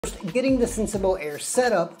Getting the Sensibo Air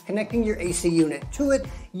set up, connecting your AC unit to it,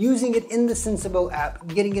 using it in the Sensibo app,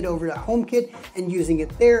 getting it over to HomeKit, and using it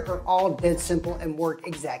there are all dead simple and work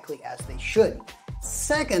exactly as they should.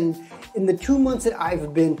 Second, in the 2 months that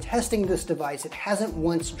I've been testing this device, it hasn't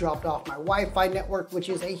once dropped off my Wi-Fi network, which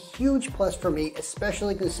is a huge plus for me,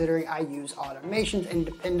 especially considering I use automations and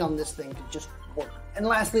depend on this thing to just work. And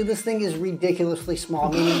lastly, this thing is ridiculously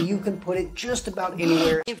small, meaning you can put it just about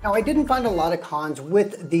anywhere. Now, I didn't find a lot of cons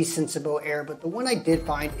with the Sensibo Air, but the one I did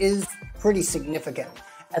find is pretty significant.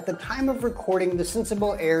 At the time of recording, the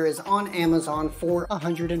Sensibo Air is on Amazon for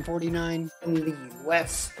 $149 in the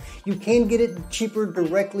US. You can get it cheaper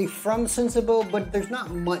directly from Sensibo, but there's not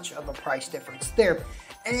much of a price difference there.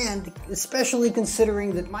 And especially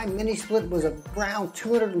considering that my mini split was around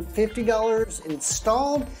 $250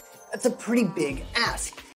 installed, that's a pretty big ask.